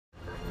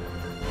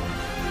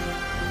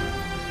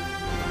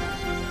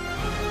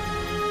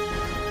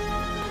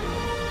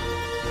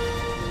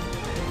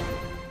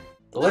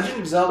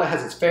Legend of Zelda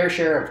has its fair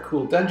share of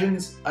cool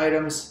dungeons,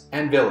 items,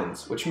 and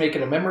villains, which make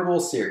it a memorable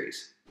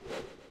series.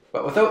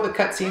 But without the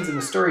cutscenes and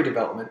the story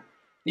development,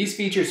 these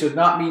features would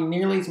not mean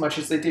nearly as much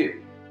as they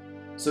do.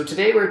 So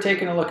today we're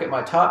taking a look at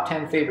my top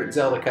 10 favorite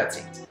Zelda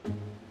cutscenes.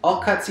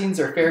 All cutscenes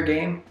are fair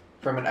game,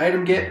 from an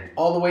item get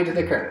all the way to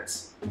the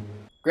credits.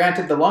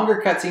 Granted, the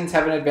longer cutscenes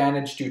have an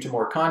advantage due to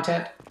more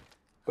content,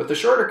 but the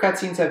shorter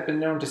cutscenes have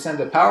been known to send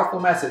a powerful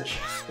message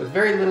with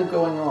very little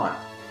going on.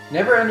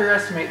 Never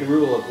underestimate the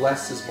rule of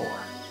less is more.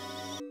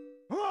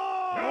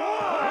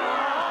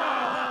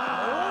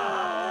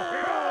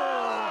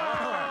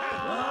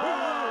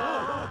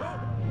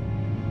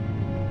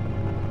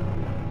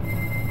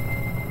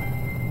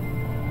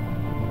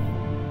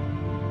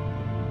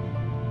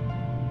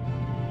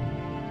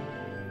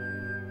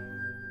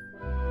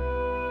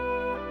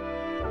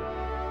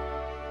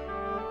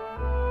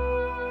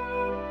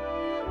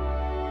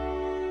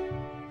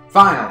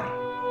 Finally,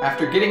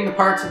 after getting the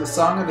parts of the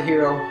Song of the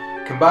Hero,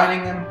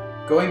 combining them,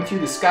 going through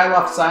the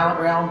Skyloft Silent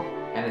Realm,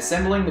 and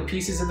assembling the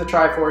pieces of the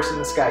Triforce in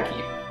the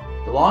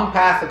Skykeep, the long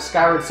path of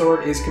Skyward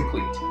Sword is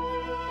complete.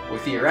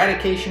 With the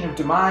eradication of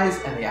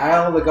Demise and the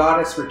Isle of the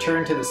Goddess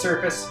returned to the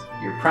surface,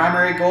 your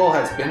primary goal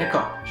has been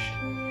accomplished.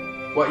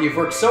 What you've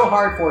worked so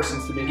hard for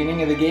since the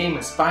beginning of the game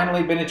has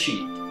finally been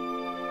achieved.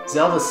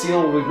 Zelda's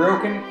seal will be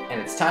broken, and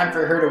it's time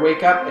for her to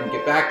wake up and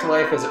get back to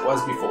life as it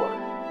was before.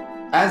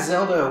 As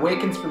Zelda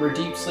awakens from her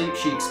deep sleep,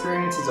 she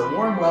experiences a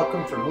warm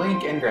welcome from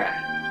Link and Granny,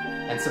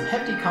 and some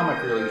hefty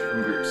comic relief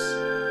from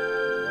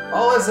Bruce.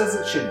 All is as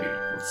it should be,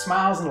 with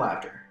smiles and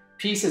laughter.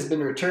 Peace has been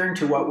returned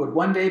to what would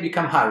one day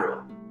become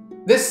Hyrule.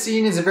 This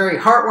scene is a very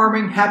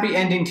heartwarming, happy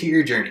ending to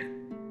your journey,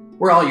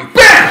 where all you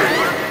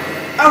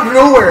BAM! Out of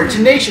nowhere,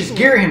 tenacious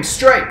Ghirahim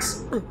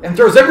strikes, and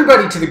throws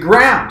everybody to the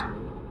ground.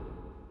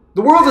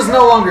 The world is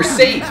no longer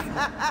safe.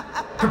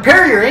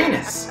 Prepare your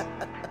anus.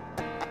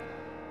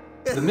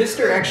 The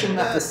misdirection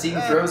that the scene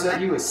throws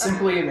at you is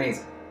simply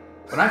amazing.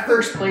 When I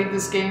first played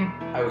this game,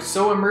 I was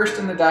so immersed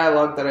in the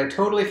dialogue that I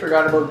totally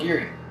forgot about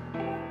Ghirahim,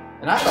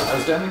 and I thought I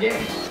was done the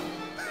game.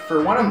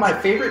 For one of my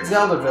favorite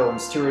Zelda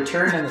villains to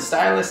return in the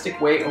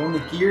stylistic way only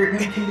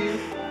Ghirahim can do,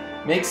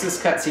 makes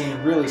this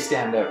cutscene really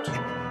stand out to me.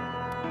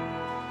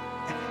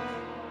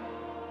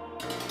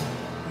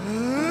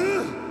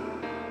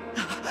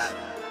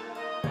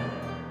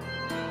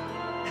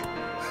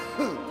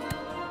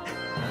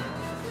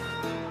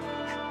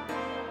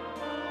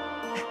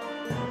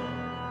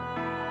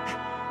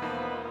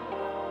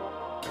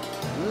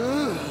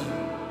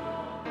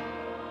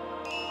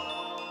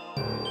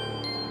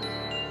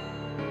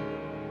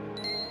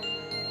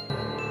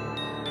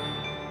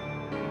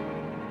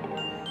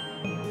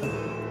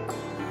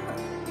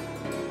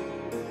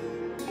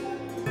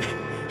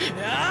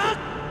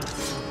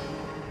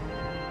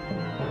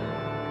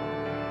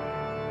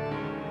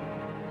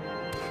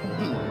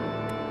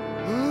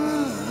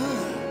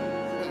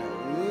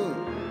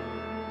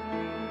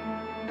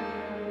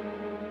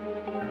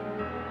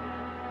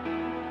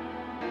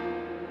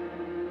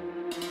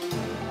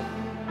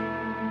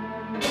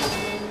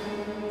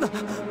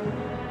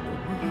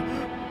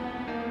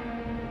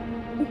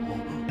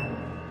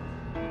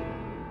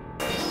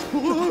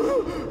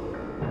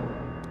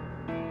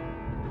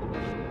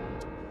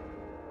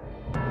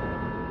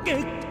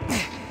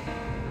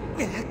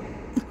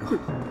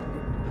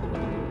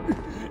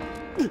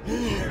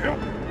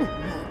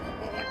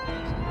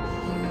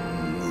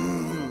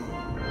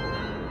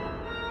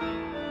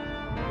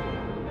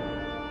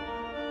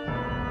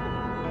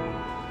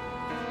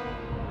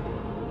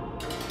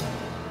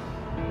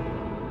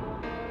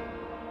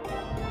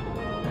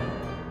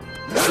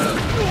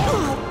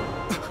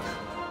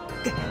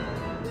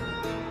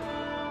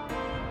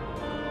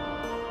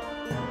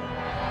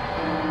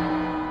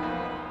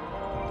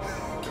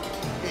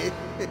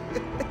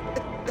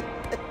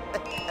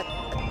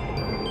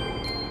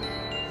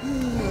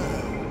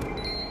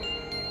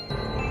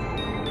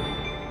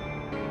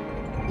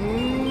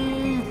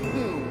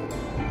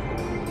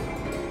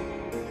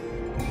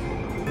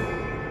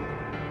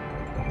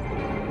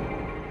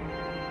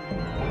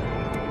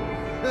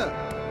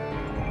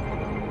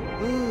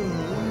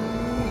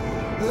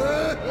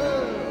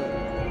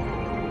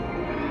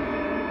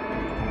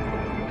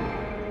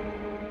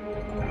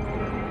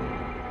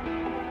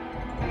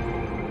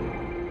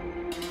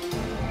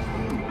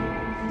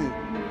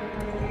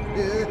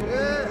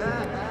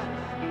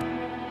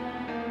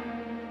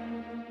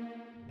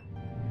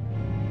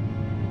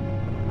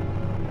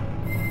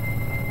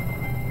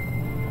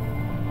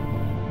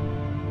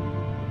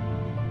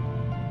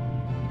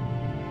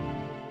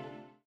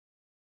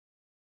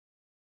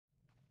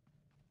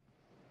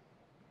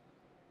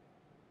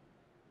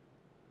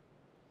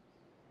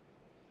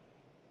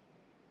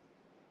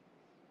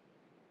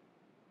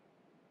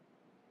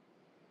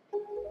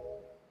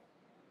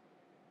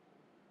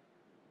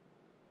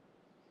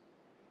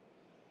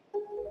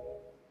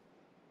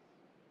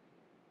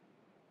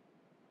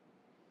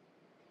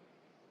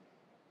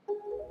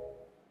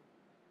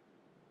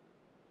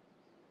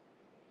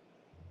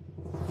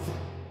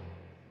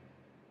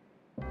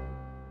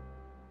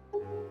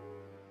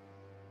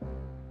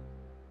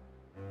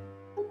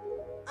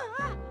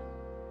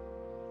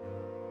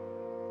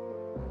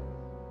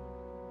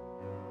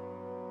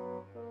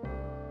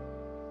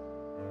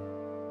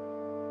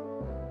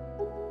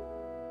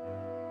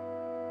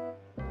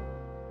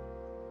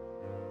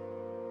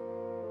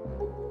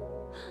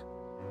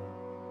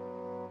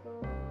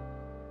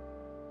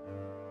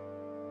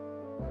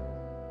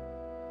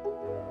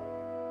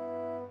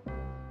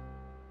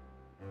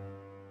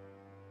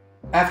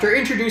 After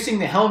introducing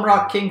the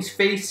Helmrock King's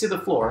face to the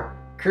floor,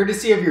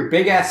 courtesy of your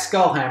big-ass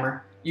skull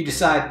hammer, you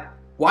decide,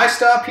 why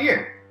stop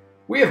here?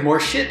 We have more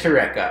shit to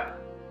wreck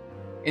up.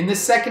 In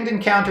this second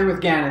encounter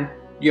with Ganon,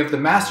 you have the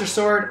Master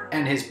Sword,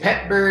 and his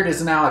pet bird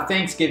is now a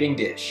Thanksgiving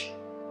dish.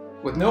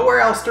 With nowhere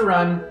else to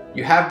run,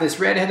 you have this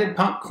red-headed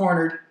punk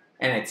cornered,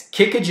 and it's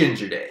Kick a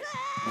Ginger Day.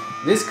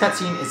 This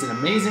cutscene is an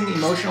amazing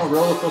emotional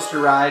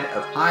rollercoaster ride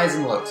of highs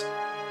and lows.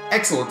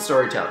 Excellent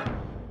storytelling.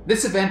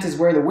 This event is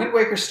where the Wind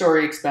Waker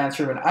story expands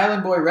from an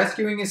island boy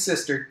rescuing his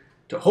sister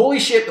to holy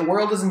shit, the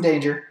world is in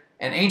danger,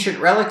 and ancient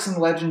relics and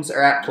legends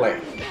are at play.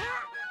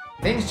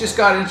 Things just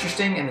got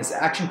interesting in this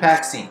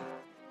action-packed scene.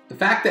 The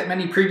fact that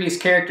many previous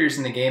characters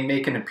in the game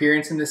make an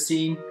appearance in this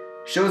scene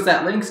shows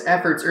that Link's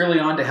efforts early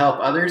on to help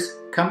others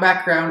come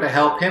back around to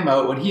help him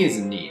out when he is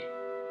in need.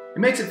 It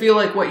makes it feel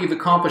like what you've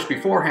accomplished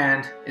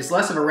beforehand is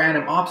less of a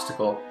random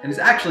obstacle and is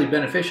actually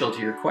beneficial to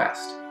your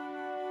quest.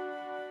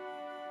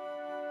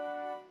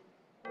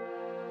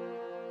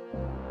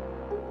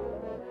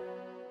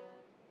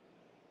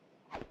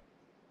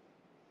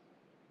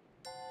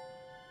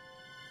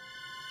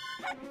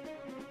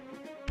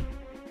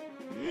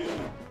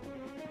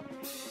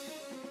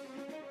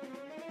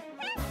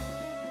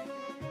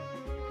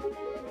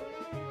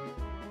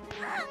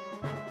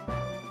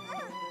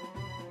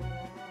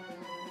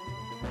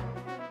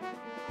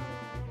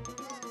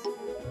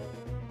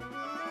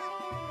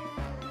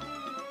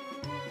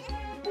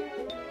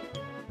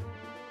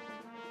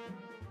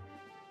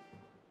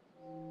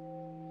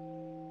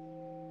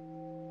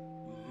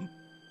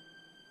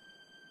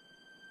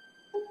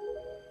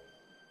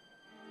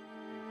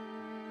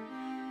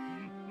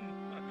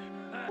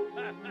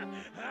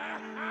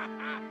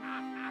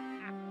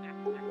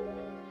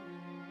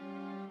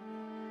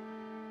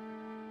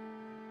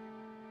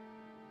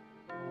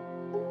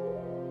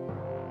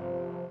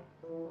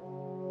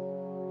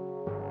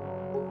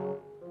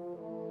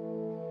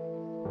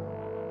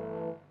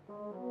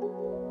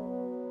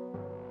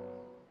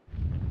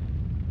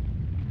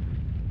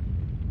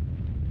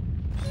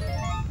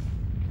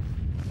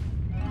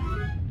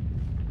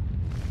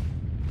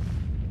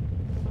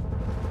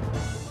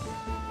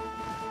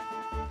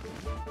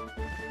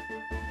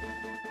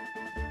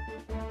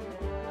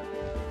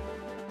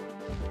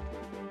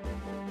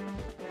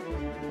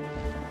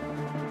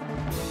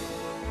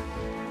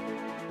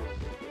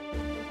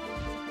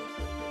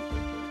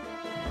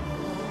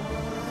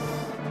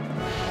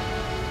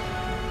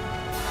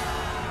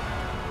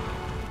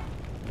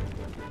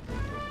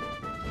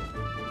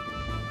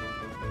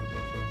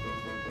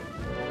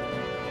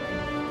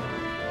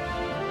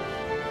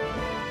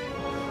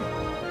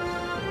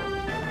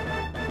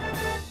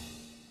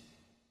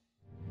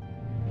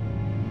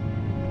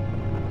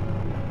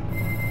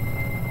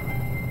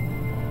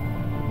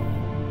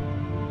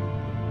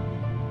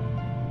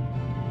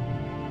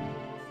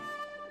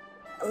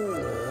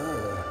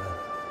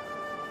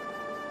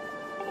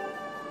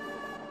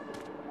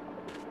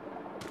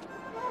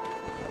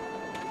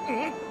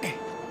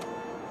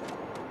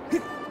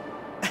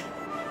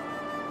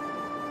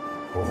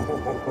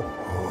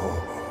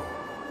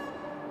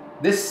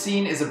 This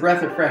scene is a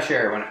breath of fresh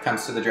air when it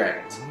comes to the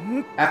dragons.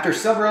 After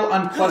several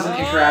unpleasant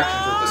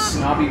interactions with the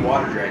snobby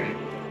water dragon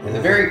and the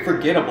very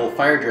forgettable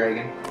fire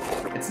dragon,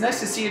 it's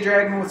nice to see a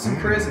dragon with some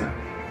charisma.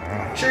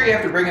 Sure, you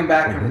have to bring him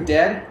back from the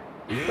dead,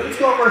 but it's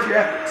well worth your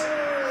efforts.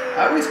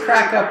 I always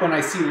crack up when I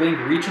see Link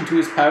reach into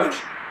his pouch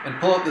and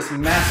pull out this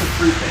massive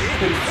fruit that he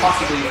couldn't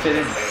possibly fit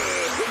in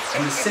there.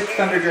 And the sick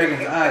Thunder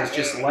Dragon's eyes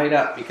just light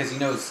up because he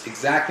knows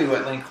exactly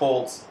what Link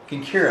holds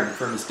can cure him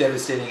from his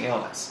devastating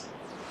illness.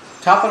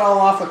 Top it all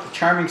off with the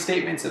charming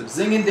statements of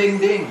zing and ding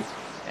ding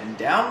and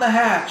down the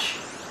hatch.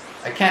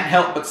 I can't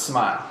help but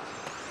smile.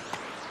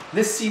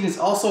 This scene is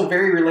also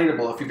very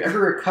relatable if you've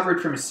ever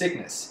recovered from a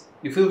sickness.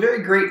 You feel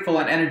very grateful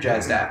and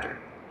energized after,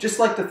 just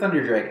like the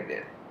Thunder Dragon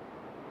did.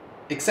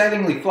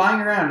 Excitingly flying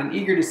around and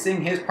eager to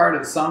sing his part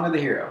of the Song of the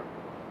Hero.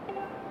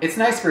 It's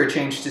nice for a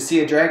change to see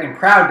a dragon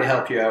proud to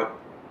help you out,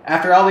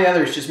 after all the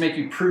others just make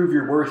you prove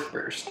your worth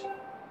first.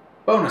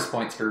 Bonus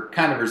points for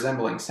kind of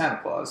resembling Santa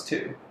Claus,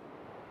 too.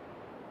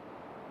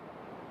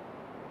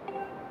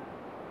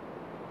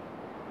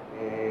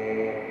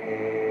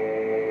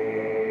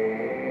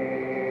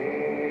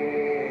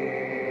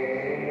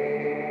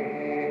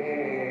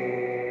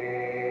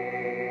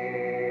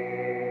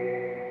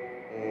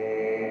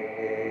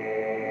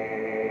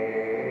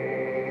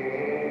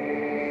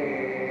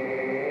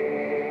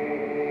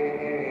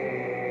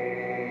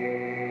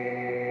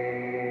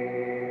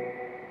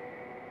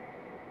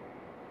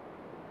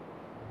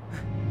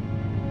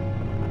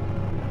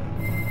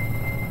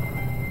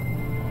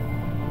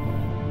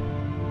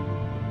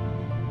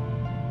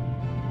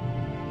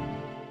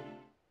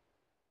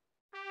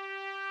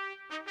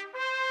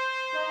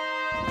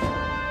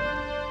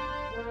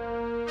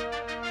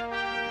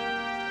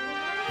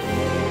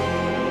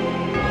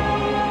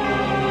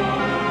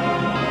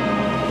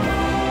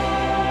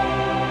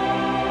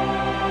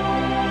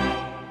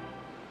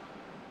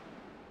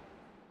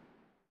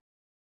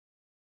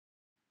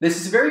 This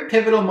is a very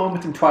pivotal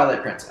moment in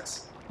Twilight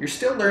Princess. You're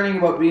still learning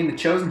about being the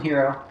chosen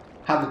hero,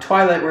 how the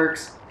Twilight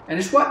works, and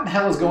just what in the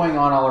hell is going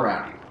on all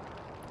around you.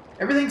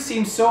 Everything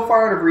seems so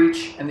far out of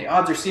reach, and the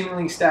odds are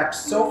seemingly stacked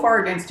so far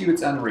against you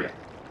it's unreal.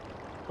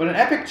 But an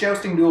epic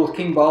jousting duel with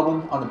King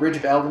Balban on the Bridge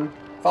of Eldin,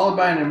 followed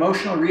by an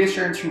emotional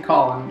reassurance from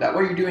Colin that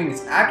what you're doing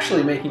is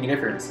actually making a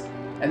difference,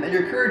 and that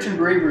your courage and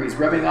bravery is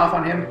rubbing off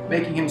on him,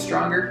 making him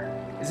stronger,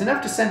 is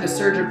enough to send a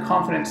surge of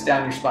confidence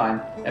down your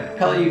spine and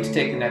propel you to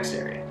take the next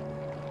area.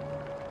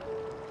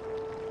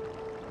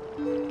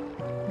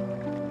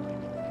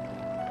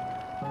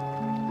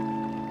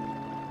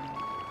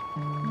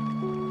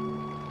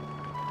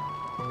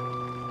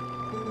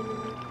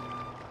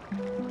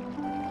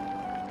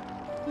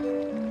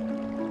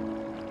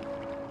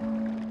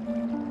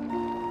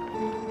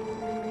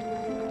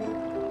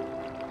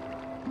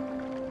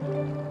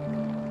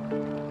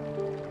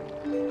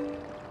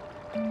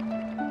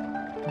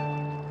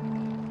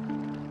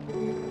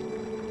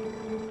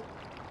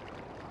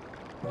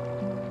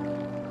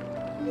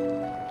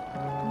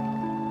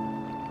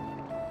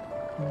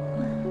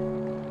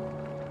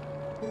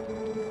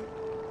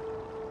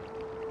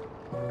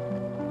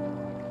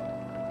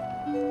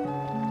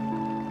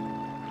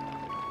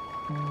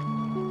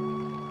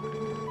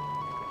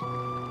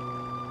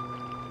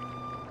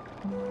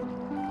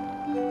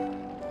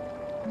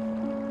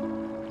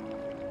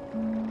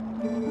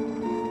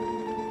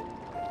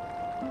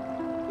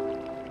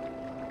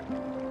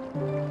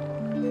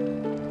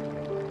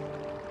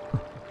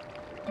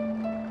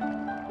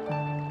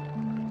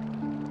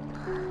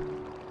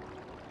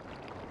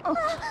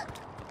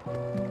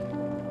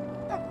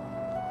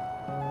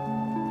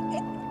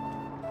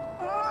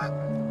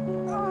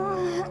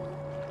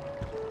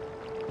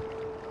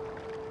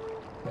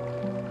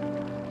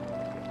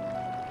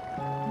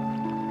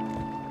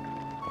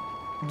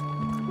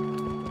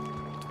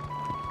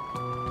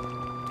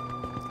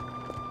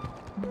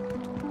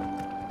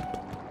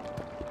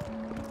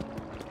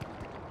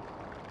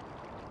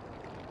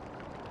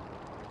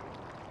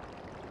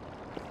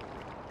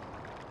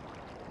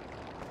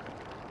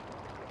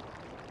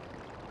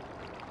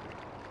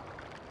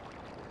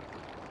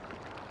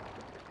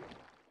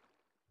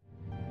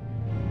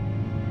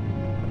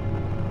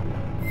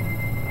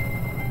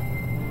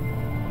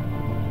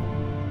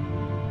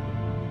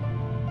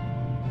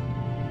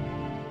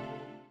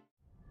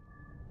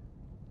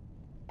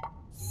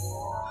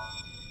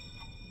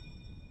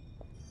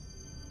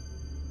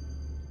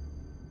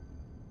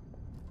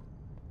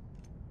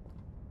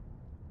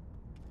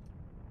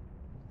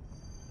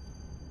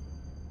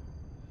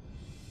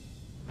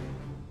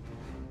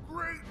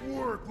 Great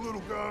work,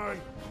 little guy!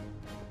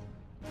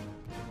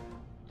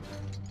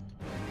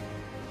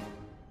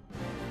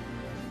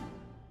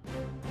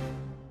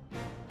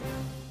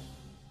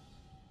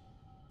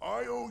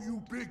 I owe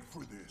you big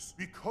for this.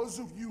 Because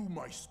of you,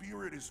 my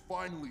spirit is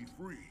finally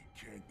free.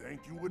 Can't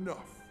thank you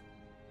enough.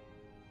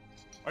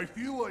 I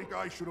feel like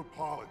I should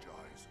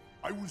apologize.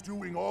 I was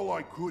doing all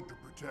I could to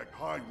protect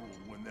Hyrule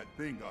when that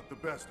thing got the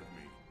best of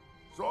me.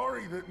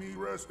 Sorry that me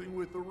resting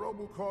with the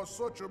rubble caused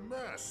such a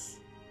mess.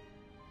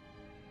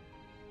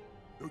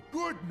 The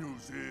good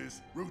news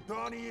is,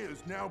 Rudania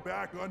is now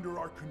back under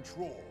our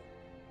control.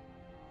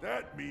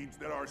 That means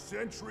that our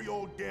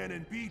century-old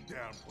Ganon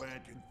beatdown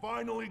plan can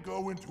finally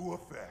go into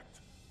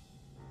effect.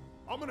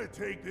 I'm gonna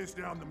take this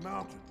down the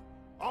mountain.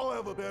 I'll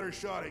have a better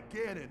shot at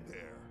Ganon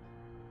there.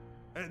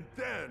 And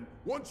then,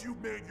 once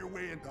you've made your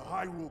way into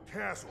Hyrule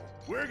Castle,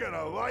 we're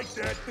gonna light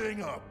that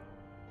thing up.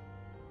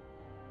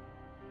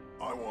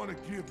 I want to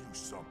give you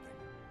something.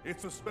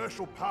 It's a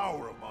special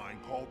power of mine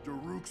called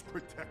Daruk's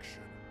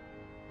Protection.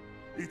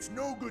 It's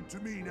no good to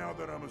me now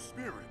that I'm a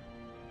spirit,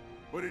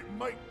 but it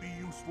might be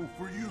useful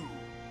for you.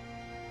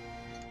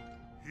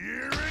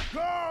 Here it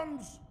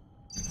comes!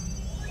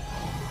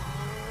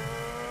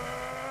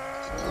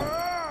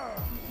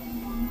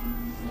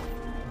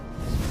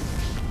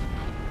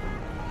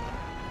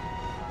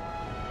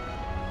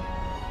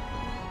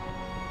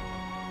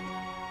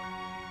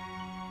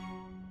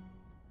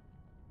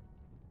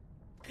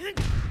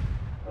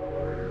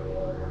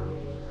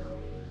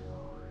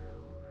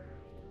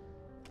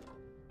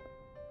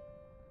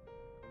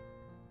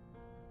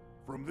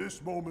 From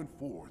this moment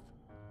forth,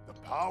 the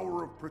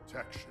power of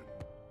protection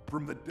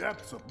from the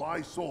depths of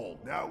my soul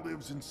now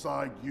lives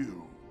inside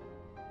you.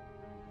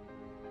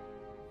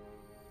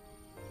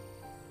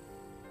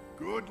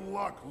 Good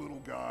luck,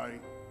 little guy.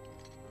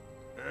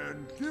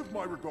 And give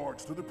my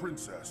regards to the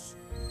princess.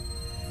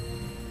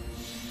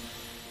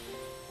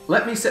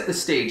 Let me set the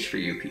stage for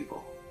you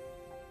people.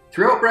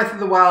 Throughout Breath of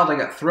the Wild, I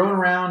got thrown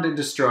around and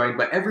destroyed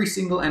by every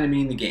single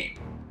enemy in the game.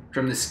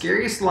 From the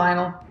scariest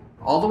Lionel,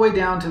 all the way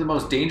down to the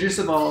most dangerous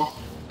of all,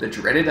 the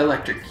dreaded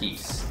Electric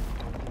Keys.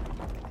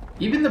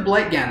 Even the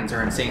Blight Ganons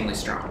are insanely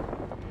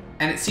strong,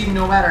 and it seemed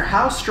no matter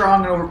how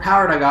strong and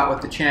overpowered I got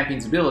with the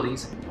champion's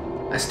abilities,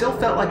 I still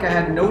felt like I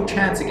had no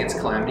chance against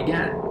Calamity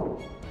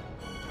Ganon.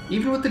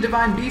 Even with the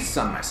Divine Beasts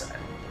on my side.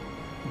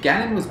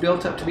 Ganon was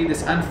built up to be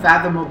this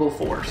unfathomable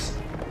force,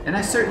 and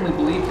I certainly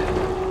believed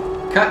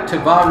it. Cut to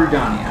Vah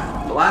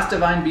Rudania, the last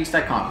divine beast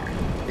I conquered,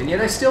 and yet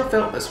I still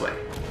felt this way.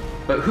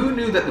 But who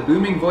knew that the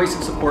booming voice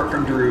of support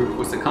from Daruk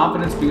was the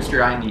confidence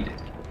booster I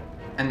needed?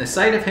 And the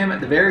sight of him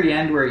at the very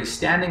end where he's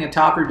standing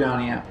atop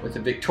Rudonia with a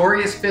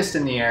victorious fist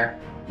in the air,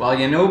 while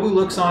Yonobu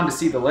looks on to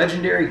see the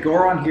legendary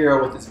Goron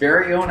hero with his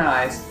very own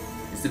eyes,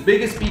 is the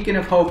biggest beacon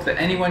of hope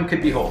that anyone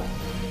could behold.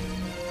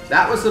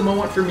 That was the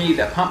moment for me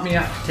that pumped me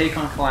up to take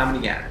on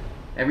Calamity Ganon,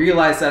 and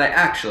realized that I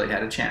actually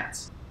had a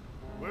chance.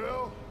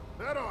 Well,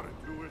 that ought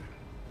to do it.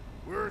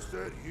 We're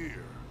set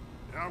here.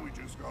 Now we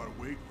just gotta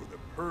wait for the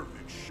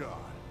perfect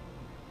shot.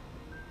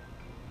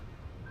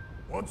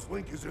 Once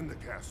Link is in the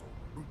castle,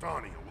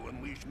 Rudonia will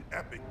unleash an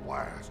epic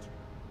blast.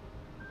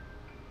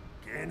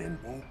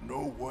 Ganon won't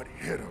know what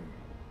hit him.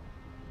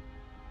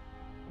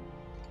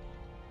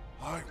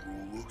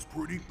 Hyrule looks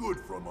pretty good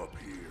from up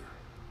here,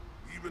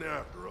 even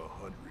after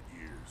 100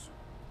 years.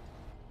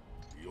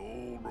 The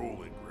old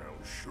rolling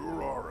grounds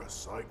sure are a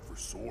sight for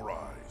sore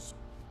eyes.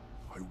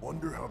 I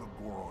wonder how the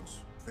Gorons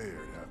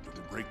fared after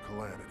the Great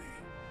Calamity.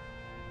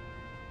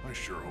 I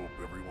sure hope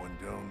everyone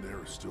down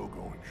there is still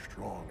going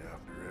strong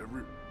after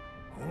every...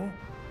 Huh?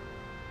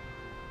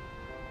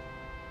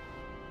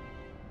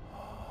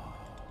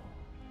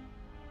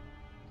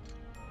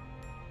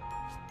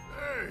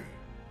 Hey,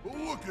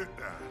 look at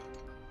that.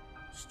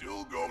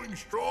 Still going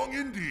strong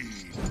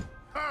indeed.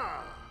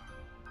 Ha!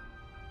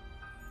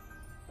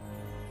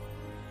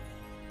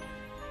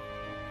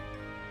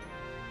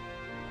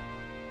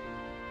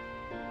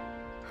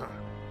 Huh.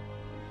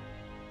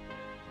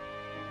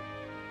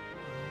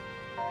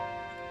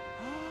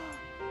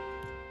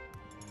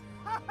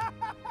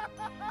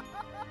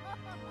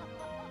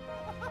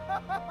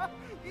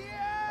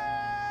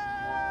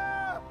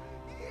 Yeah!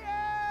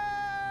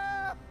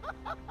 Yeah!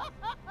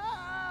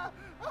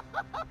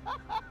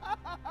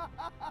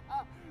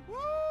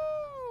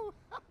 Woo!